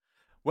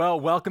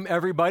Well, welcome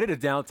everybody to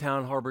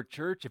Downtown Harbor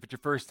Church. If it's your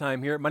first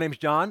time here, my name's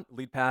John,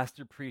 lead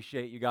pastor.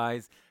 Appreciate you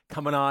guys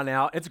coming on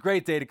out. It's a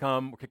great day to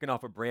come. We're kicking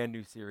off a brand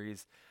new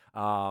series.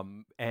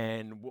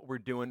 And what we're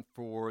doing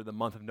for the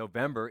month of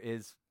November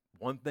is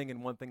one thing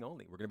and one thing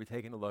only. We're going to be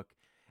taking a look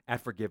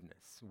at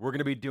forgiveness. We're going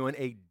to be doing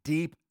a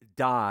deep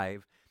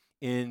dive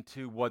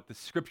into what the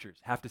scriptures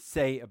have to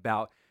say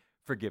about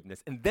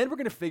forgiveness. And then we're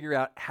going to figure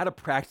out how to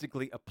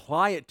practically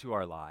apply it to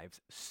our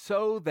lives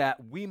so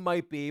that we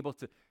might be able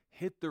to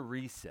hit the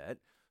reset,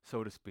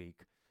 so to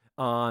speak,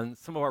 on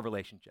some of our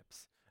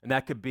relationships. And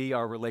that could be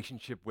our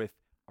relationship with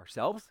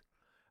ourselves.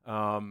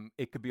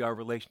 It could be our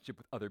relationship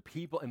with other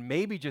people. And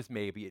maybe, just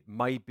maybe, it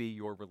might be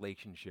your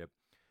relationship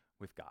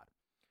with God.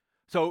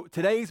 So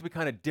today, as we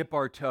kind of dip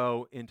our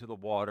toe into the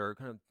water,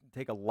 kind of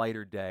take a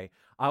lighter day,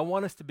 I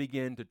want us to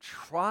begin to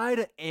try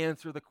to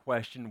answer the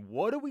question,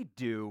 what do we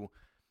do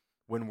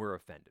when we're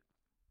offended?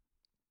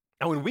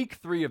 Now, in week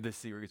 3 of this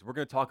series, we're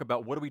going to talk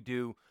about what do we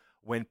do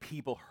when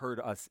people hurt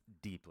us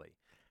deeply.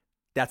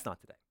 That's not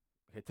today.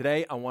 Okay,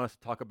 today, I want us to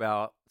talk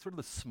about sort of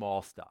the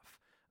small stuff,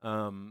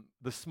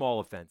 the small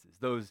offenses,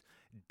 those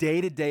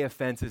day-to-day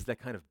offenses that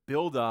kind of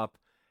build up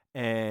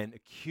and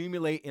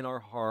accumulate in our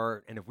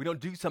heart, and if we don't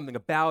do something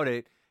about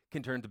it,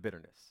 can turn to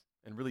bitterness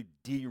and really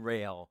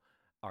derail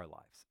our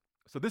lives.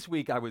 So this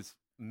week, I was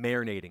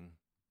marinating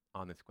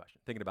on this question,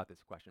 thinking about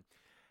this question.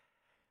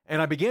 And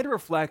I began to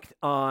reflect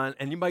on,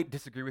 and you might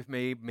disagree with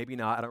me, maybe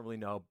not, I don't really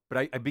know,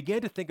 but I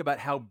began to think about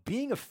how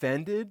being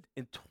offended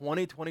in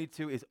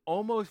 2022 is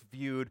almost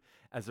viewed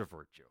as a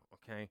virtue,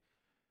 okay?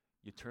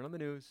 You turn on the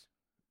news,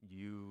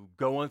 you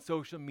go on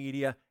social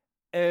media,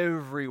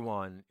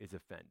 everyone is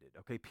offended,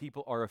 okay?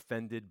 People are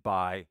offended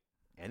by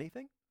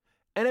anything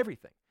and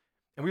everything.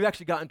 And we've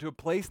actually gotten to a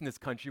place in this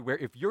country where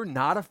if you're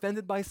not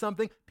offended by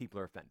something, people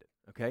are offended,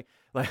 okay?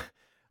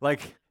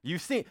 Like you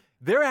see,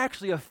 they're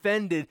actually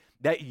offended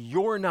that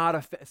you're not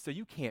offended, so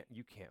you can't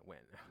win.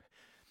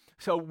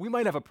 So we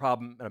might have a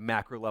problem at a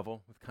macro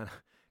level with kind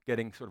of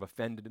getting sort of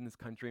offended in this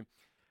country.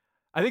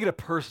 I think at a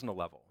personal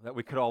level that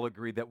we could all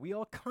agree that we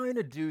all kind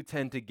of do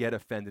tend to get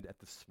offended at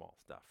the small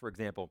stuff. For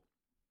example,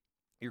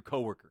 your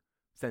coworker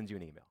sends you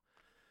an email,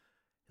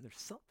 and there's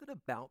something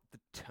about the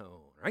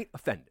tone, right?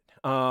 Offended.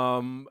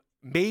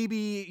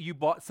 Maybe you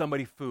bought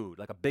somebody food,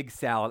 like a big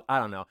salad, I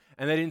don't know,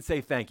 and they didn't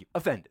say thank you.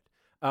 Offended.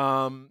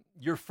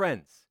 Your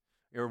friends,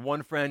 your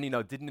one friend,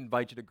 didn't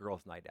invite you to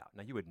girls' night out.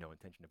 Now, you had no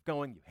intention of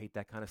going. You hate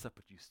that kind of stuff,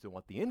 but you still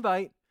want the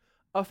invite.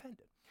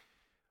 Offended.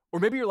 Or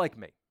maybe you're like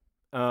me,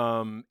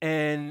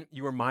 and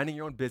you were minding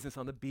your own business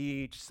on the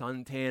beach,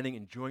 sun tanning,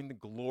 enjoying the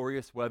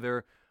glorious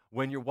weather,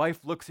 when your wife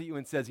looks at you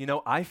and says,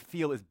 I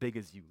feel as big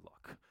as you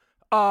look.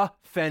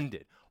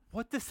 Offended.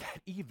 What does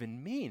that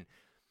even mean?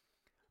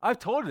 I've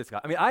told her this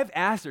guy. I've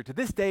asked her. To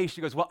this day,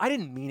 she goes, well, I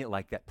didn't mean it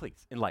like that.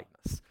 Please, enlighten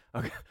us.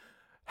 Okay.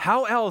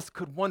 How else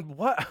could one,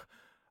 what?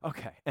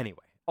 Okay,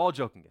 anyway, all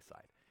joking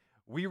aside,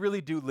 we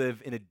really do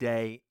live in a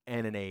day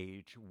and an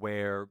age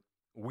where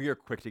we are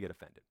quick to get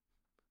offended.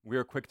 We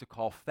are quick to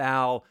call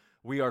foul.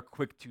 We are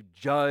quick to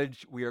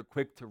judge. We are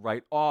quick to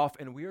write off,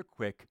 and we are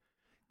quick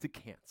to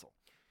cancel.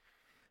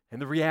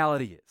 And the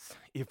reality is,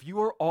 if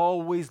you are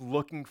always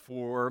looking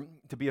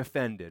to be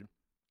offended,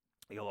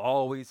 you'll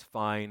always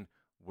find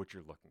what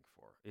you're looking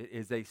for. It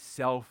is a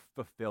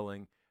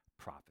self-fulfilling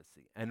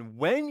prophecy. And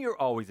when you're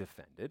always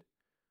offended,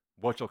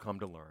 what you'll come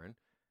to learn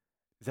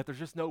is that there's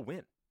just no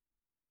win.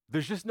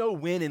 There's just no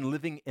win in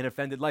living an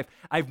offended life.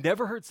 I've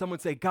never heard someone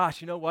say,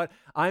 gosh, you know what?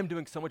 I'm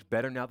doing so much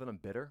better now that I'm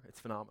bitter.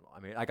 It's phenomenal.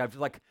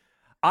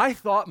 I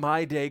thought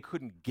my day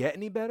couldn't get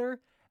any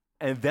better,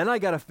 and then I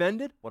got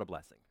offended. What a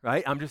blessing,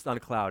 right? I'm just on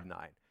cloud 9.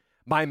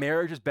 My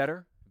marriage is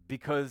better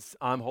because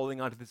I'm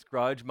holding on to this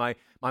grudge.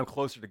 I'm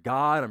closer to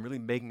God. I'm really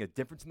making a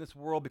difference in this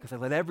world because I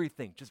let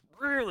everything just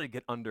really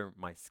get under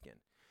my skin.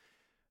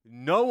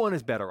 No one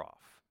is better off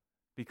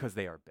because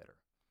they are bitter.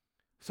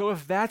 So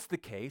if that's the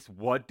case,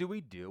 what do we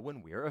do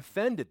when we're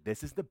offended?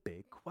 This is the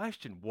big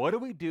question. What do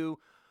we do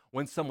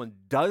when someone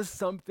does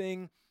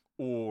something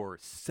or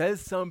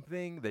says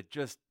something that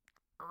just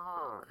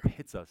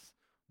hits us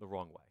the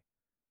wrong way?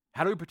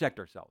 How do we protect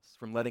ourselves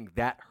from letting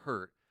that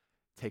hurt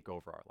take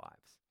over our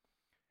lives?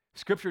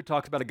 Scripture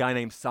talks about a guy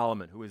named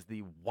Solomon, who is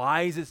the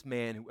wisest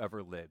man who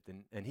ever lived,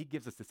 and he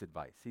gives us this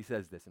advice. He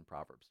says this in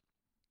Proverbs: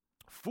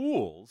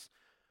 fools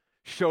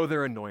show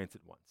their annoyance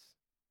at once,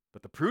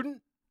 but the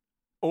prudent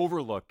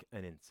overlook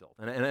an insult.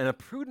 And a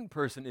prudent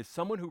person is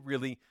someone who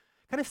really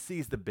kind of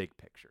sees the big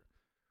picture.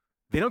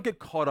 They don't get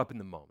caught up in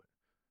the moment.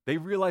 They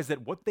realize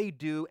that what they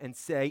do and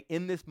say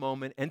in this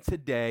moment and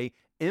today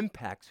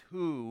impacts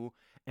who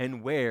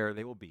and where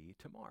they will be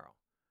tomorrow.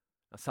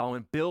 Now,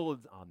 Solomon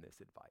builds on this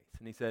advice,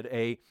 and he said,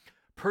 a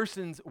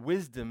person's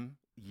wisdom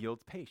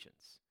yields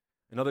patience.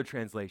 In other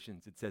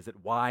translations, it says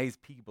that wise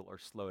people are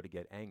slow to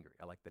get angry.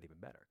 I like that even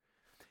better.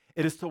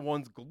 It is to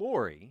one's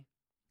glory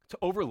to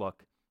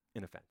overlook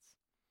an offense.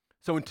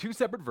 So in 2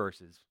 separate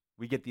verses,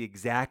 we get the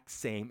exact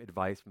same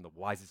advice from the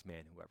wisest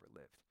man who ever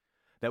lived.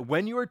 That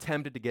when you are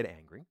tempted to get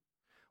angry,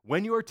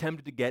 when you are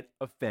tempted to get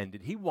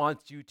offended, he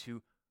wants you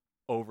to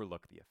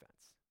overlook the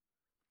offense.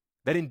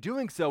 that in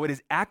doing so, it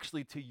is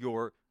actually to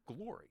your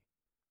glory.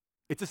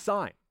 It's a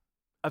sign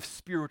of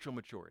spiritual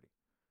maturity.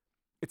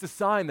 It's a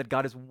sign that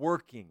God is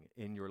working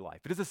in your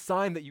life. It is a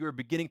sign that you are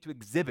beginning to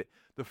exhibit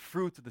the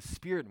fruits of the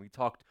Spirit, and we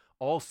talked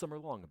all summer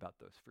long about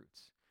those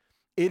fruits.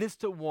 It is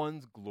to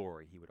one's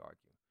glory, he would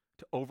argue,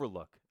 to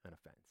overlook an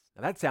offense.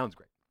 Now that sounds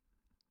great.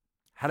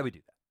 How do we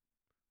do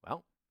that?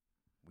 Well,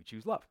 we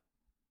choose love.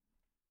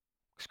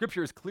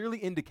 Scripture is clearly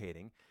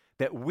indicating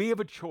that we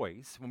have a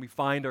choice when we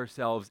find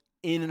ourselves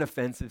in an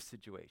offensive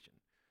situation.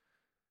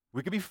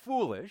 We can be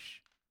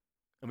foolish,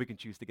 and we can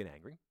choose to get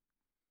angry.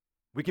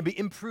 We can be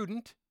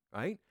imprudent,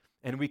 right?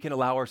 And we can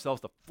allow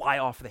ourselves to fly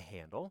off the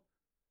handle,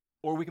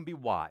 or we can be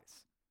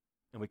wise,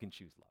 and we can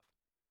choose love.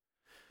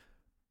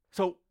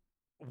 So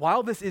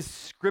while this is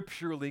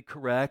scripturally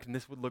correct, and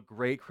this would look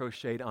great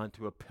crocheted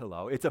onto a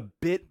pillow, it's a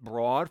bit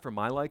broad for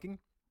my liking.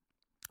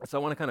 So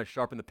I want to kind of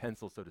sharpen the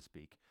pencil, so to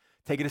speak,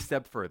 take it a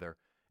step further,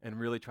 and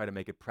really try to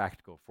make it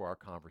practical for our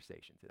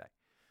conversation today.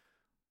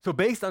 So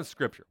based on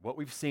scripture, what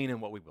we've seen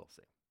and what we will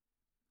see,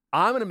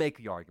 I'm going to make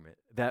the argument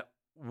that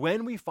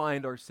when we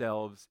find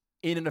ourselves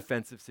in an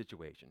offensive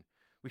situation,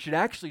 we should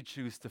actually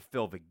choose to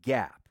fill the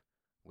gap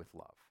with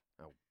love.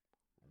 Now,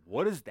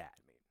 what does that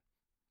mean?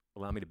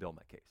 Allow me to build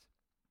my case.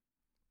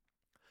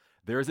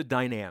 There is a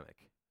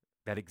dynamic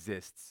that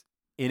exists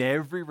in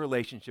every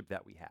relationship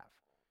that we have.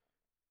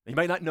 You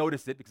might not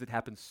notice it because it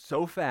happens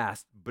so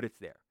fast, but it's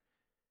there.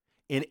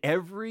 In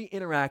every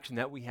interaction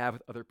that we have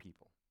with other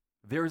people,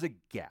 there is a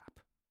gap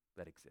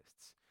that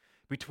exists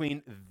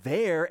between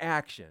their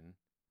action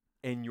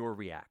and your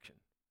reaction.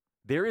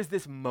 There is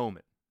this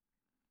moment,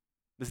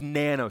 this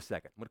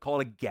nanosecond, I'm going to call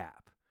it a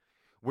gap,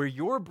 where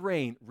your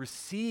brain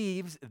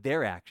receives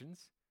their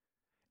actions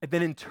and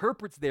then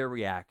interprets their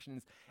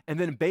reactions, and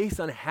then based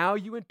on how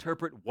you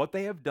interpret what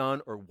they have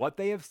done or what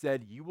they have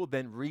said, you will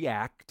then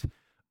react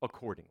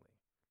accordingly.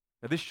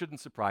 Now, this shouldn't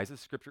surprise us.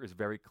 Scripture is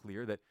very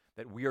clear that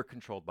we are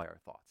controlled by our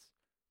thoughts.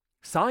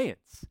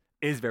 Science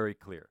is very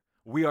clear.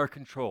 We are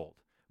controlled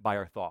by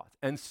our thoughts.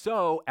 And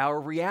so our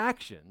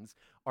reactions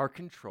are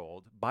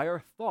controlled by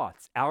our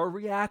thoughts. Our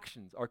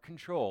reactions are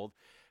controlled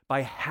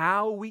by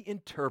how we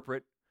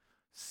interpret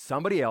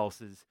somebody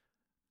else's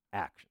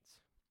actions.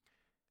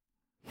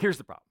 Here's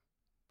the problem,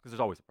 because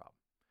there's always a problem.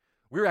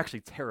 We're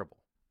actually terrible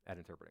at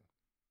interpreting,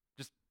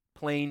 just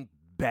plain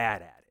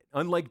bad at it.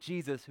 Unlike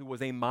Jesus, who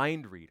was a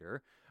mind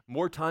reader,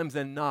 more times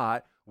than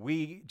not,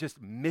 we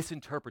just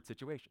misinterpret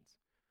situations.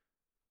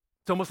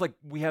 It's almost like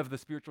we have the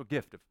spiritual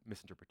gift of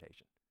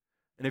misinterpretation.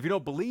 And if you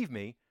don't believe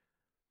me,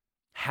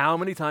 how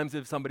many times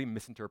have somebody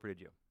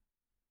misinterpreted you?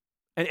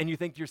 And you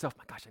think to yourself,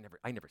 my gosh,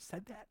 I never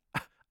said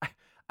that.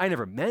 I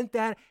never meant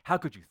that. How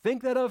could you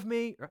think that of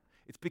me?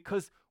 It's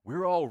because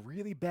we're all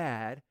really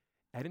bad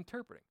at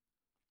interpreting.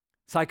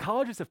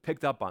 Psychologists have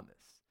picked up on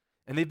this,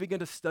 and they've begun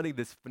to study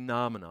this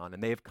phenomenon,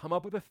 and they have come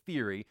up with a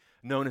theory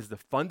known as the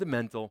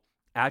fundamental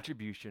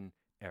attribution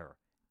error.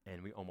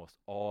 And we almost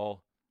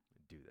all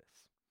do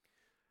this.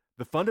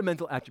 The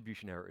fundamental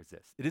attribution error is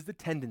this. It is the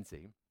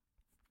tendency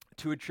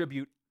to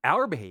attribute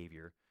our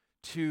behavior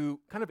to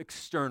kind of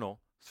external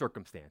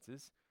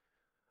circumstances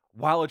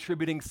while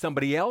attributing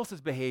somebody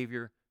else's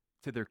behavior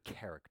to their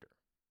character.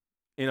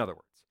 In other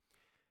words,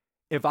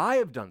 if I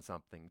have done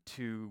something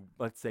to,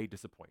 let's say,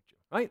 disappoint you,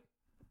 right?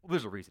 Well,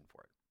 there's a reason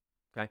for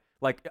it, okay?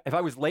 Like if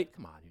I was late,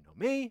 come on, you know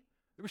me,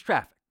 there was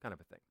traffic, kind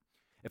of a thing.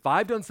 If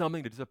I've done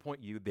something to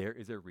disappoint you, there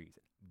is a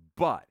reason.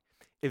 But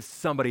if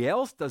somebody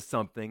else does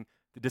something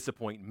to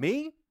disappoint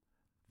me,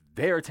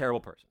 they're a terrible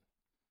person,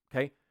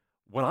 okay?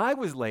 When I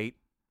was late,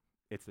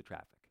 it's the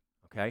traffic,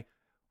 okay?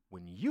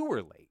 When you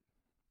were late,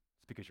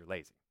 it's because you're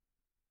lazy.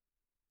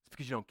 It's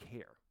because you don't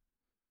care.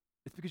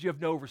 It's because you have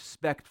no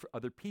respect for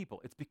other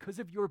people. It's because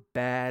of your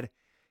bad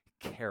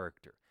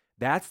character.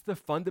 That's the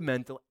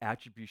fundamental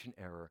attribution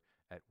error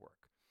at work.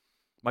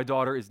 My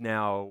daughter is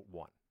now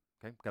 1,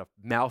 okay? Got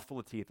a mouthful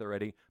of teeth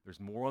already. There's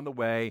more on the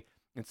way.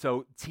 And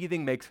so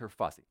teething makes her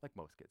fussy, like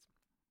most kids.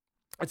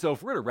 And so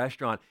if we're at a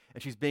restaurant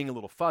and she's being a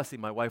little fussy,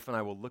 my wife and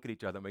I will look at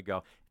each other and we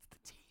go,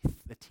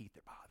 it's the teeth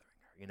are bothering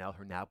her. You know,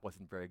 her nap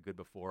wasn't very good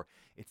before.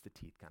 It's the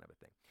teeth kind of a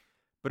thing.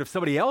 But if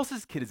somebody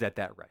else's kid is at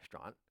that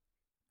restaurant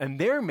and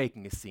they're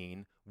making a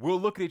scene, we'll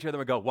look at each other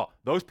and go, well,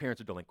 those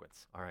parents are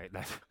delinquents. All right,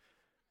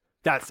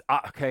 that's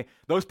okay.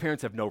 Those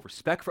parents have no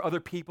respect for other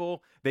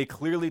people. They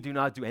clearly do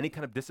not do any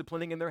kind of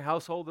disciplining in their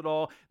household at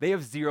all. They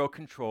have zero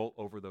control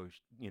over those,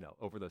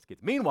 over those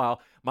kids.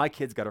 Meanwhile, my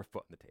kid's got her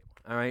foot on the table.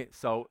 All right,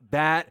 so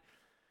that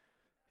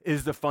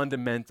is the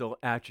fundamental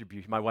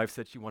attribution. My wife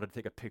said she wanted to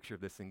take a picture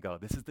of this and go,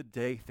 this is the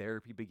day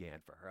therapy began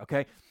for her,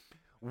 okay?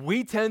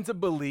 We tend to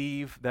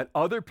believe that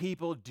other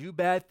people do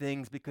bad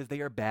things because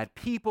they are bad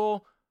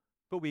people,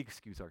 but we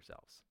excuse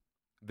ourselves.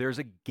 There's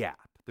a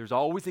gap. There's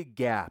always a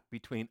gap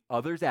between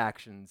others'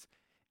 actions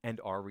and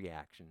our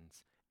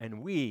reactions,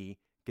 and we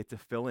get to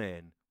fill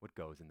in what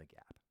goes in the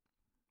gap.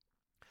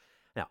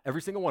 Now,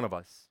 every single one of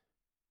us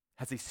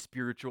has a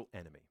spiritual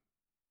enemy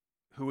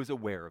who is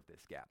aware of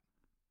this gap,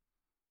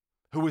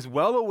 who is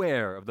well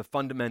aware of the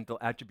fundamental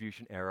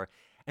attribution error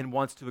and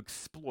wants to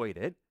exploit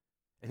it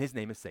and his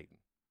name is Satan.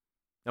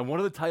 Now, one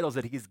of the titles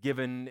that he's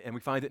given, and we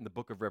find it in the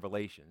book of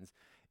Revelations,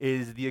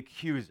 is the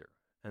accuser.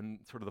 And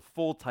sort of the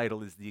full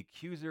title is the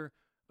accuser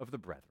of the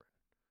brethren.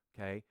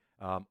 Okay?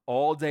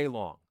 All day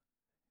long,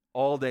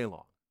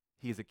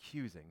 he is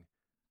accusing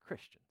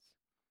Christians.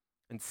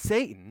 And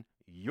Satan,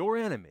 your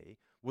enemy,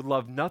 would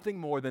love nothing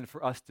more than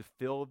for us to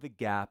fill the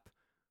gap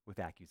with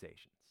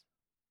accusations.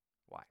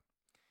 Why?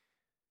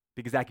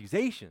 Because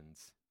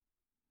accusations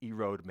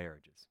erode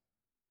marriages.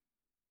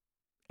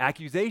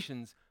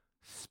 Accusations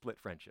split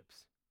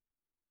friendships.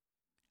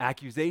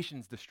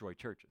 Accusations destroy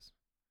churches.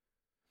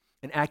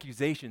 And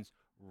accusations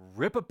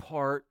rip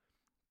apart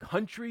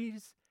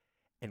countries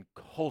and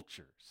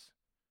cultures.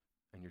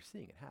 And you're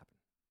seeing it happen.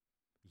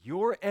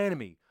 Your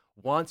enemy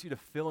wants you to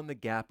fill in the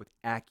gap with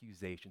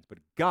accusations, but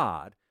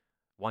God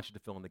wants you to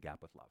fill in the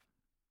gap with love.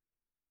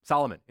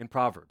 Solomon in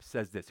Proverbs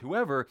says this: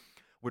 whoever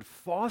would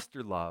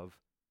foster love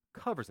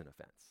covers an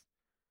offense,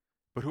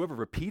 but whoever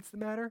repeats the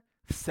matter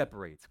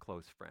separates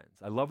close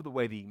friends. I love the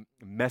way the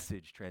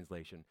Message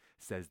translation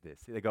says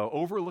this. They go,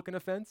 overlook an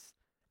offense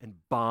and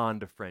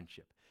bond a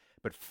friendship,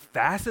 but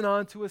fasten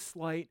on to a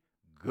slight,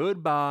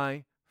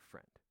 goodbye,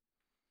 friend.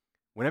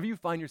 Whenever you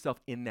find yourself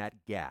in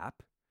that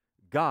gap,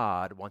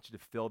 God wants you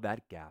to fill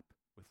that gap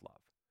with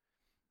love.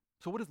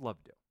 So what does love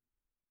do?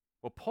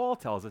 Well, Paul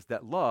tells us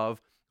that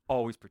love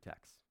always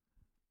protects.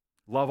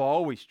 Love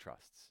always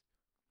trusts.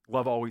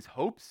 Love always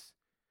hopes.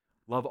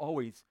 Love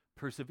always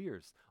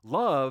perseveres.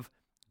 Love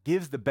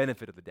gives the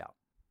benefit of the doubt.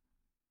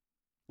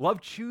 Love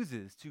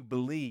chooses to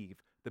believe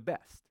the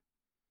best.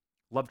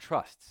 Love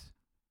trusts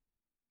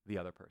the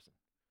other person.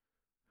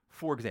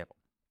 For example,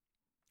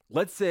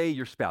 let's say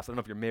your spouse, I don't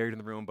know if you're married in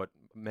the room, but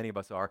many of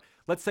us are.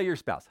 Let's say your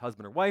spouse,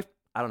 husband or wife,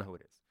 I don't know who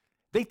it is.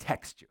 They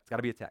text you. It's got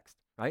to be a text,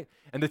 right?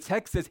 And the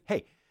text says,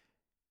 hey,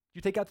 you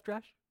take out the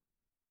trash?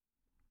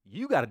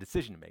 You got a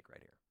decision to make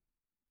right here.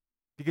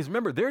 Because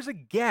remember, there's a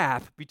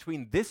gap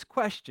between this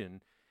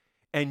question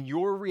and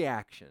your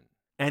reaction.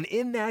 And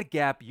in that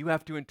gap, you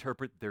have to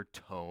interpret their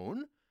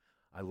tone.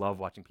 I love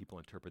watching people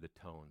interpret the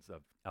tones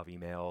of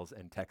emails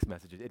and text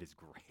messages. It is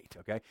great,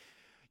 okay?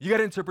 You got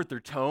to interpret their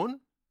tone,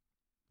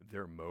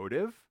 their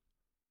motive,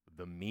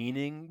 the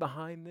meaning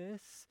behind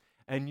this.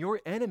 And your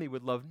enemy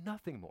would love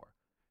nothing more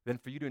than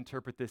for you to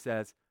interpret this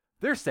as,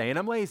 they're saying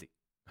I'm lazy.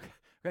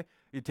 Okay?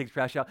 You take the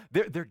trash out.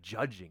 They're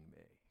judging me.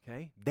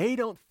 Okay? They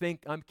don't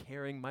think I'm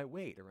carrying my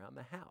weight around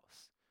the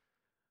house.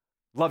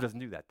 Love doesn't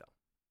do that, though.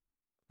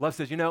 Love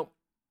says,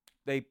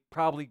 they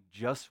probably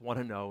just want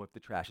to know if the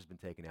trash has been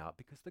taken out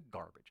because the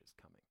garbage is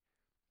coming.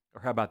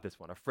 Or how about this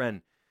one? A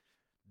friend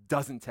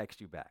doesn't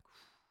text you back.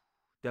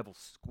 Devil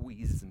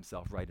squeezes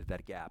himself right at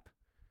that gap,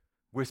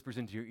 whispers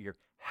into your ear,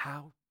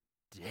 how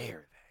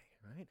dare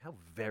they, right? How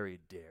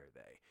very dare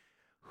they?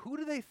 Who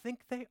do they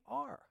think they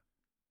are?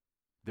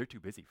 They're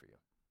too busy for you.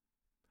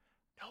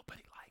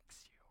 Nobody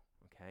likes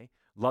you, okay?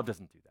 Love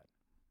doesn't do that.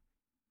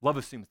 Love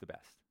assumes the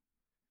best.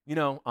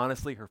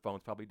 Honestly, her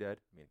phone's probably dead.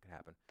 I mean, it could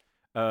happen.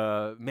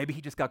 Maybe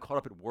he just got caught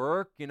up at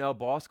work,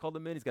 boss called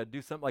him in, he's got to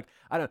do something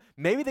I don't know.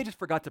 Maybe they just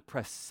forgot to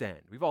press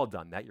send. We've all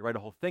done that. You write a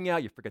whole thing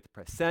out, you forget to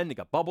press send, you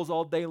got bubbles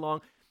all day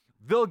long.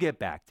 They'll get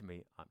back to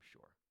me, I'm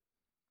sure.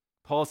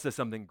 Paul says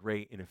something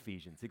great in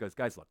Ephesians. He goes,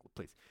 guys, look,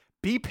 please,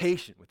 be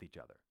patient with each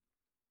other.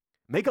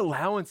 Make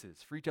allowances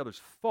for each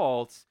other's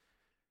faults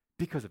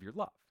because of your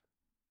love.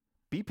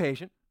 Be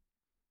patient.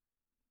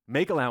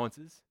 Make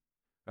allowances,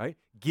 right?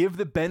 Give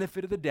the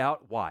benefit of the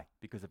doubt. Why?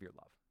 Because of your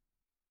love.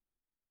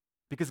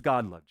 Because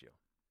God loved you.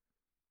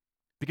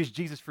 Because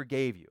Jesus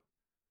forgave you.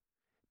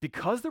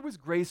 Because there was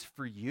grace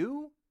for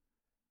you,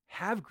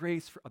 have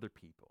grace for other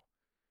people.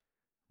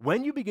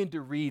 When you begin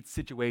to read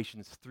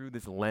situations through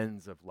this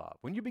lens of love,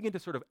 when you begin to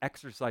sort of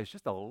exercise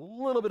just a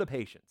little bit of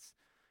patience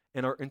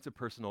in our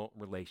interpersonal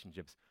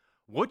relationships,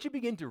 what you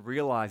begin to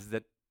realize is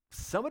that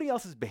somebody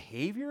else's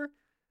behavior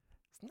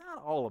is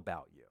not all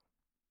about you.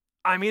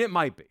 I mean, it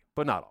might be,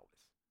 but not always.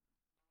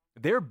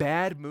 Their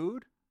bad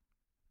mood,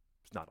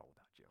 it's not all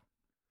about you.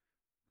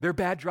 Their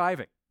bad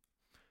driving,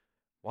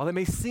 while it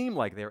may seem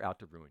like they're out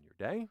to ruin your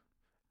day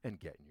and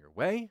get in your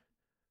way,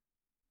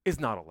 is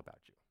not all about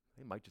you.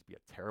 They might just be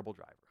a terrible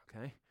driver,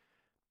 okay?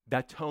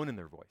 That tone in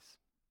their voice,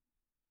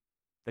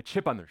 that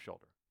chip on their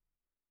shoulder,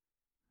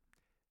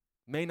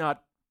 may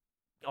not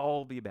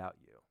all be about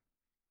you.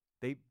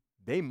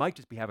 They might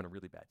just be having a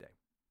really bad day.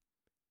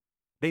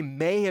 They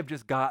may have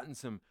just gotten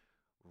some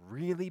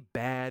really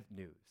bad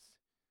news.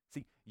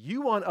 See,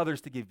 you want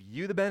others to give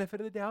you the benefit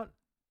of the doubt,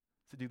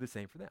 so do the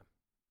same for them.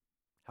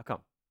 How come?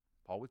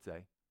 Paul would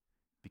say,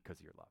 because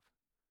of your love.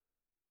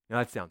 Now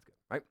that sounds good,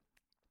 right?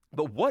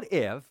 But what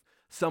if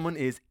someone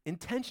is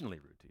intentionally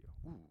rude to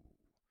you? Ooh.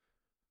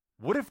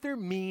 What if they're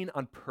mean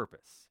on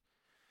purpose?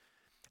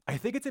 I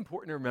think it's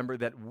important to remember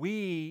that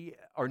we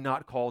are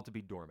not called to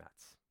be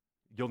doormats.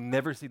 You'll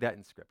never see that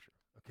in Scripture,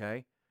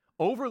 okay?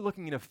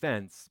 Overlooking an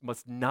offense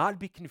must not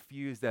be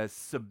confused as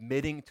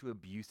submitting to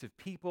abusive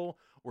people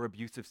or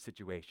abusive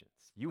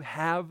situations. You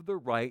have the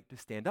right to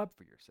stand up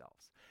for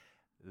yourselves.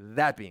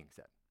 That being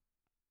said,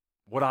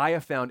 What I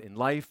have found in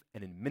life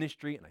and in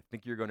ministry, and I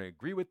think you're going to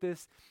agree with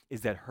this,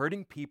 is that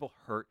hurting people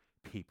hurt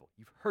people.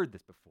 You've heard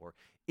this before.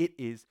 It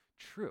is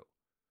true.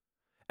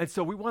 And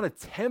so we want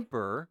to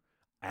temper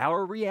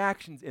our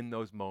reactions in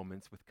those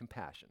moments with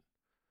compassion.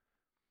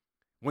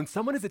 When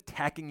someone is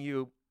attacking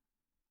you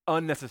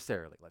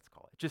unnecessarily, let's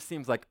call it, just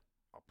seems like,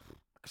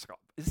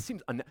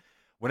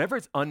 whenever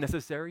it's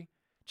unnecessary,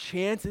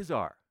 chances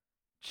are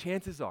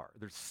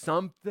there's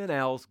something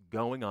else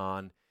going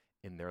on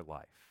in their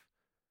life.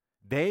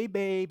 They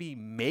may be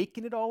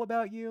making it all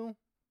about you.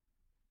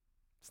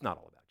 It's not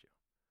all about you.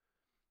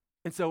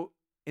 And so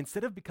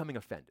instead of becoming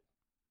offended,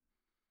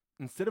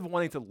 instead of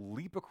wanting to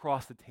leap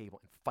across the table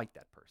and fight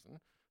that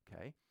person,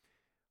 okay,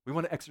 we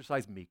want to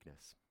exercise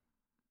meekness,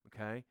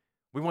 okay?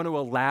 We want to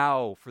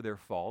allow for their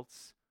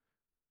faults.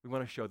 We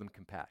want to show them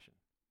compassion.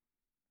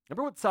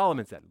 Remember what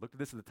Solomon said? Look at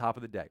this at the top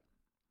of the day.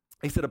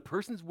 He said, a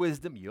person's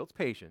wisdom yields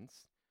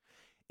patience.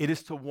 It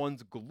is to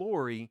one's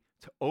glory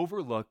to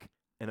overlook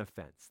an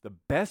offense. The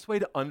best way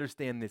to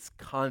understand this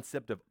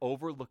concept of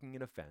overlooking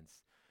an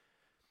offense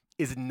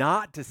is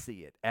not to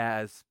see it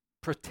as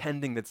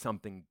pretending that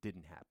something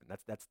didn't happen.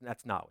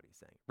 That's not what he's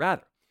saying.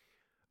 Rather,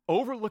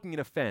 overlooking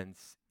an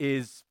offense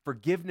is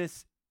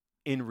forgiveness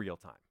in real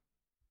time.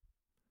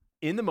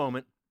 In the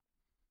moment,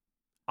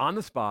 on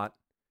the spot,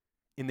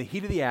 in the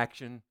heat of the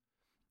action,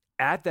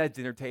 at that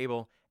dinner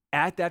table,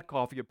 at that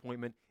coffee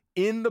appointment,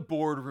 in the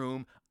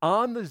boardroom,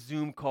 on the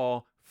Zoom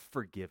call,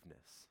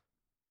 forgiveness.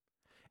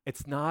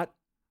 It's not,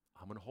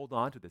 I'm going to hold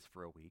on to this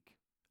for a week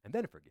and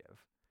then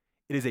forgive.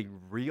 It is a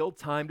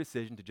real-time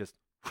decision to just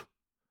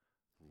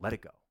let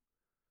it go,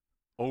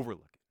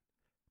 overlook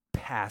it,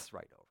 pass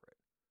right over it.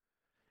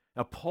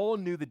 Now, Paul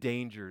knew the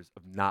dangers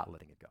of not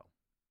letting it go.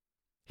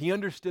 He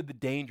understood the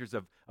dangers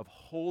of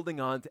holding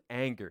on to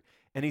anger.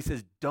 And he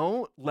says,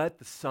 don't let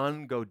the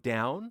sun go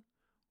down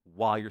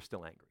while you're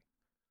still angry.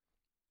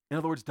 In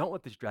other words, don't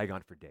let this drag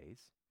on for days.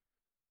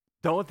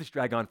 Don't let this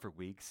drag on for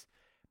weeks,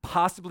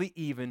 possibly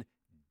even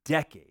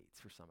decades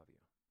for some of you.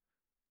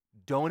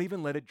 Don't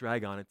even let it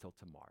drag on until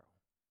tomorrow.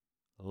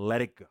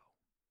 Let it go.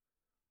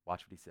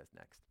 Watch what he says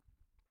next.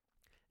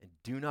 And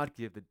do not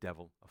give the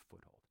devil a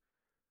foothold.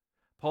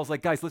 Paul's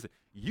like, guys, listen,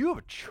 you have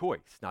a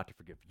choice not to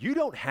forgive. You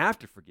don't have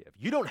to forgive.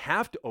 You don't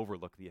have to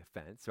overlook the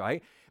offense,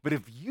 right? But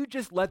if you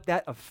just let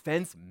that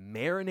offense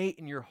marinate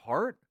in your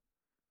heart,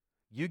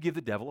 you give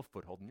the devil a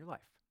foothold in your life.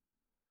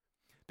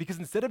 Because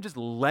instead of just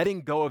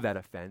letting go of that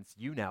offense,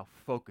 you now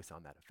focus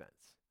on that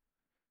offense.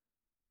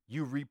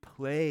 You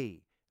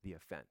replay the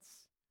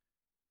offense.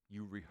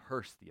 You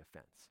rehearse the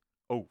offense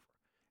over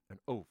and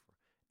over.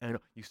 And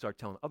you start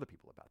telling other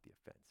people about the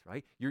offense,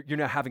 right? You're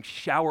now having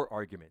shower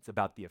arguments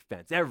about the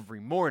offense every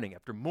morning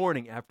after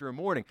morning after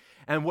morning.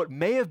 And what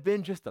may have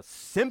been just a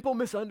simple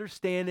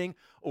misunderstanding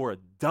or a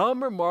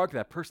dumb remark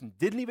that person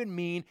didn't even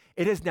mean,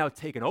 it has now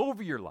taken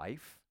over your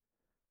life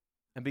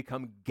and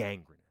become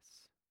gangrenous.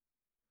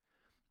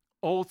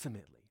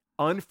 Ultimately,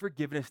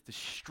 unforgiveness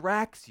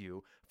distracts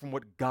you from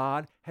what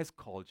God has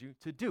called you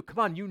to do. Come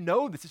on, you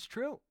know this is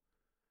true.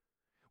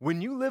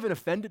 When you live an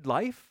offended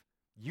life,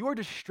 you are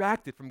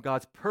distracted from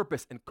God's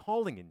purpose and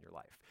calling in your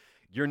life.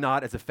 You're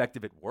not as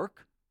effective at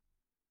work.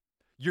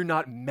 You're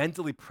not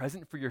mentally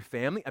present for your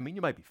family. I mean,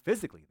 you might be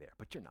physically there,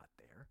 but you're not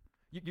there.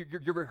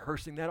 You're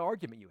rehearsing that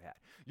argument you had.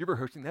 You're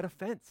rehearsing that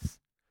offense.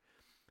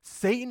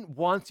 Satan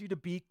wants you to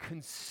be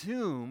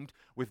consumed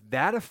with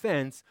that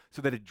offense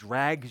so that it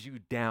drags you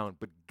down,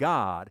 but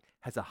God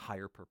has a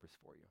higher purpose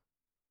for you.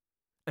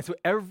 And so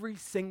every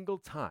single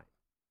time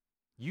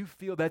you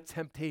feel that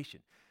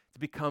temptation to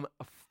become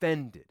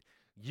offended,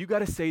 you got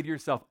to say to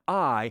yourself,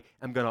 I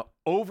am going to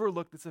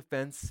overlook this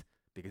offense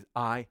because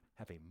I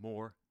have a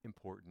more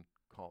important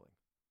calling.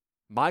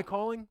 My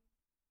calling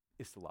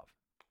is to love.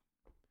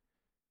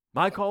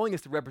 My calling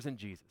is to represent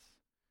Jesus.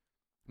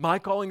 My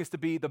calling is to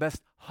be the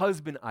best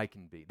husband I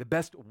can be, the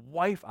best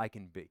wife I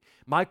can be.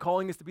 My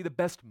calling is to be the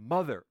best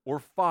mother or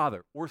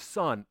father or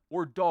son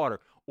or daughter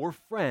or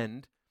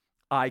friend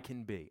I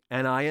can be.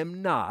 And I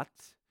am not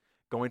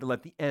going to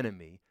let the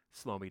enemy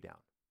slow me down.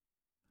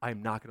 I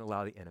am not going to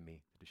allow the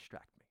enemy to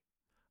distract me.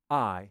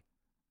 I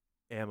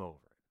am over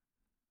it.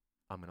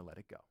 I'm going to let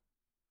it go.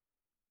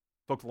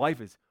 Folks,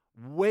 life is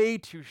way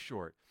too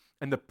short,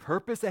 and the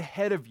purpose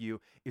ahead of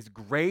you is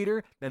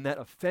greater than that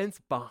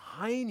offense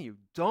behind you.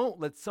 Don't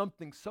let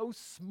something so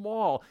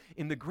small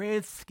in the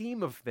grand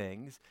scheme of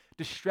things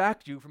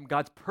distract you from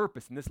God's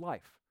purpose in this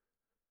life.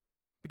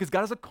 Because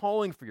God has a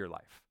calling for your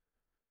life.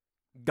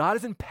 God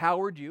has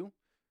empowered you.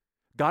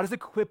 God has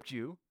equipped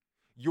you.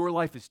 Your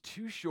life is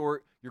too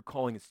short. Your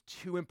calling is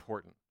too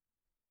important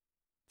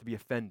to be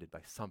offended by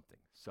something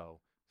so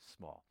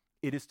small.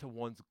 It is to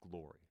one's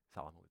glory,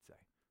 Solomon would say.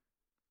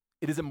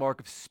 It is a mark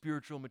of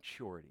spiritual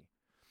maturity.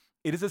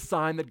 It is a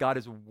sign that God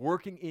is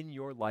working in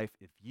your life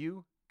if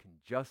you can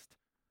just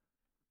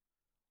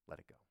let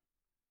it go.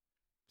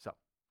 So,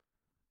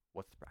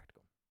 what's the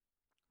practical?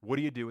 What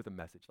do you do with a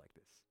message like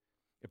this?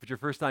 If it's your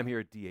first time here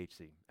at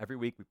DHC, every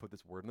week we put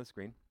this word on the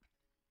screen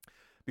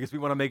because we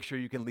want to make sure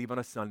you can leave on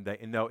a Sunday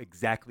and know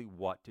exactly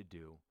what to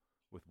do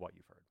with what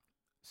you've heard.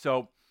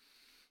 So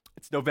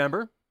it's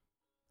November.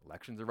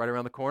 Elections are right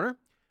around the corner.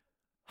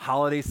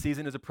 Holiday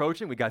season is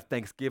approaching. We got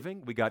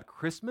Thanksgiving. We got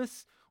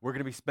Christmas. We're going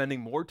to be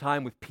spending more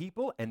time with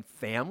people and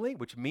family,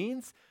 which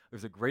means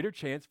there's a greater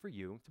chance for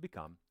you to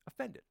become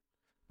offended.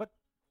 But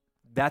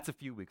that's a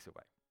few weeks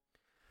away.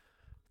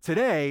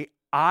 Today,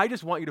 I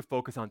just want you to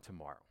focus on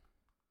tomorrow,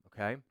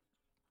 okay?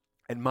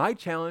 And my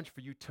challenge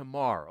for you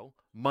tomorrow,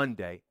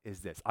 Monday,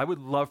 is this. I would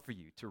love for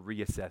you to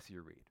reassess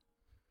your read.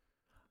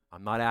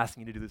 I'm not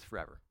asking you to do this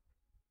forever.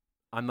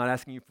 I'm not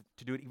asking you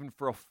to do it even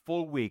for a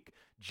full week.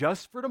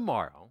 Just for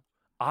tomorrow,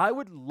 I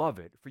would love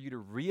it for you to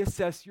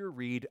reassess your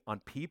read on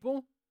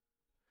people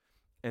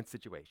and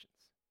situations.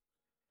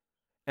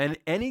 And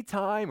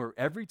anytime or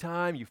every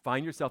time you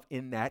find yourself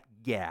in that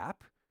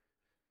gap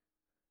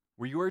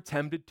where you are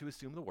tempted to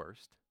assume the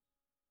worst,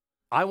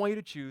 I want you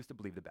to choose to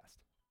believe the best.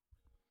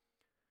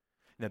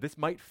 Now, this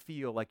might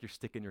feel like you're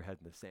sticking your head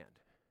in the sand,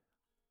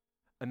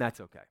 and that's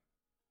okay.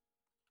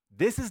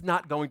 This is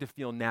not going to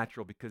feel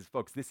natural because,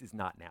 folks, this is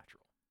not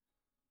natural.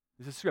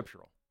 This is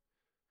scriptural.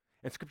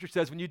 And Scripture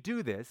says when you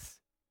do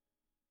this,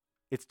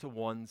 it's to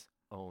one's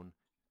own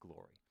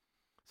glory.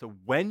 So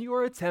when you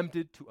are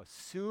tempted to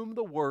assume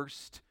the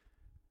worst,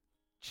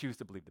 choose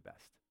to believe the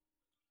best.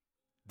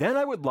 Then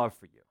I would love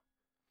for you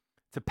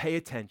to pay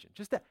attention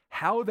just to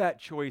how that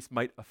choice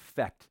might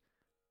affect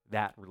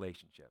that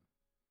relationship.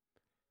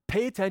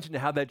 Pay attention to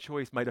how that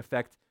choice might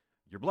affect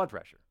your blood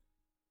pressure,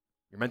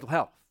 your mental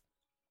health,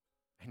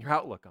 and your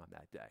outlook on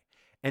that day.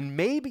 And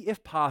maybe,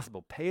 if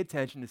possible, pay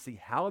attention to see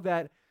how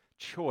that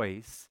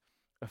choice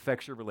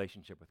affects your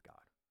relationship with God.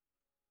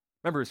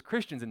 Remember, as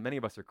Christians, and many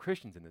of us are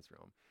Christians in this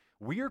room,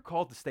 we are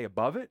called to stay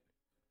above it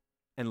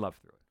and love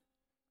through it.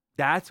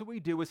 That's what we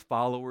do as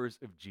followers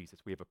of Jesus.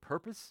 We have a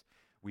purpose,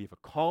 we have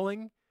a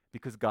calling,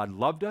 because God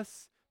loved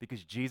us,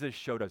 because Jesus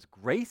showed us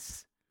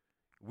grace.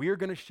 We are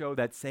going to show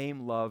that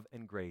same love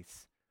and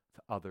grace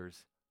to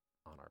others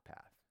on our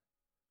path.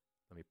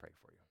 Let me pray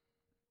for you.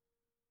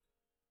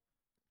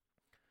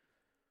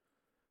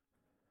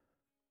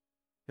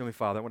 Heavenly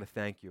Father, I want to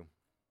thank you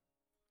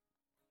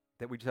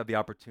that we just have the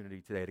opportunity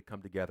today to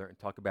come together and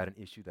talk about an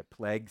issue that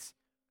plagues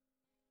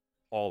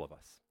all of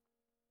us.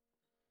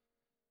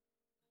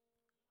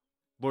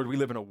 Lord, we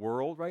live in a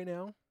world right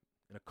now,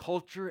 in a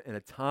culture, in a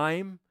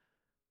time.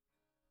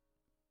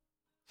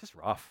 It's just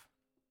rough.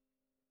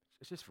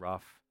 It's just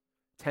rough.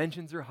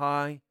 Tensions are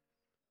high.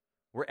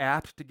 We're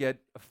apt to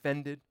get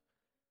offended.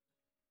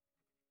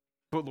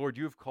 But Lord,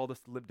 you have called us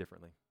to live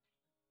differently.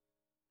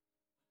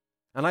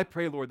 And I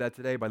pray, Lord, that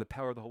today by the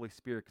power of the Holy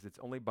Spirit, because it's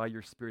only by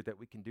your Spirit that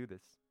we can do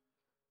this,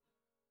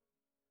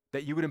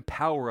 that you would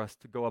empower us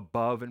to go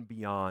above and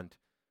beyond,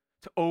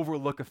 to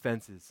overlook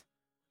offenses,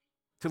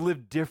 to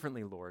live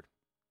differently, Lord.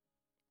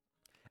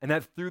 And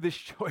that through this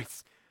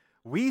choice,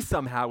 we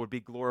somehow would be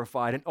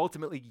glorified, and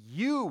ultimately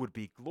you would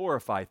be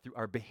glorified through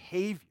our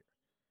behavior.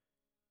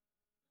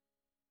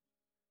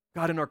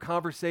 God, in our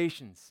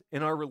conversations,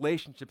 in our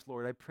relationships,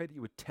 Lord, I pray that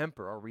you would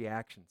temper our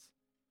reactions.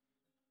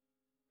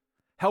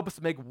 Help us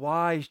to make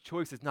wise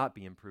choices, not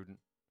be imprudent.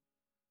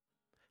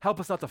 Help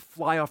us not to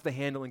fly off the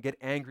handle and get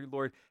angry,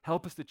 Lord.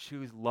 Help us to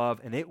choose love,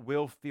 and it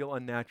will feel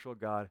unnatural,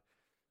 God,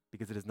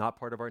 because it is not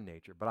part of our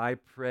nature. But I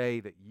pray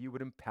that you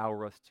would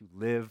empower us to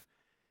live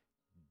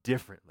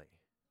differently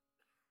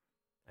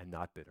and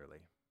not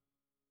bitterly.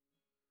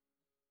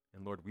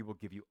 And Lord, we will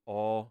give you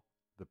all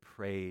the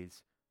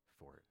praise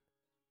for it.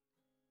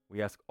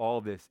 We ask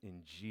all this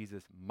in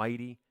Jesus'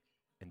 mighty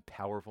and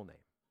powerful name.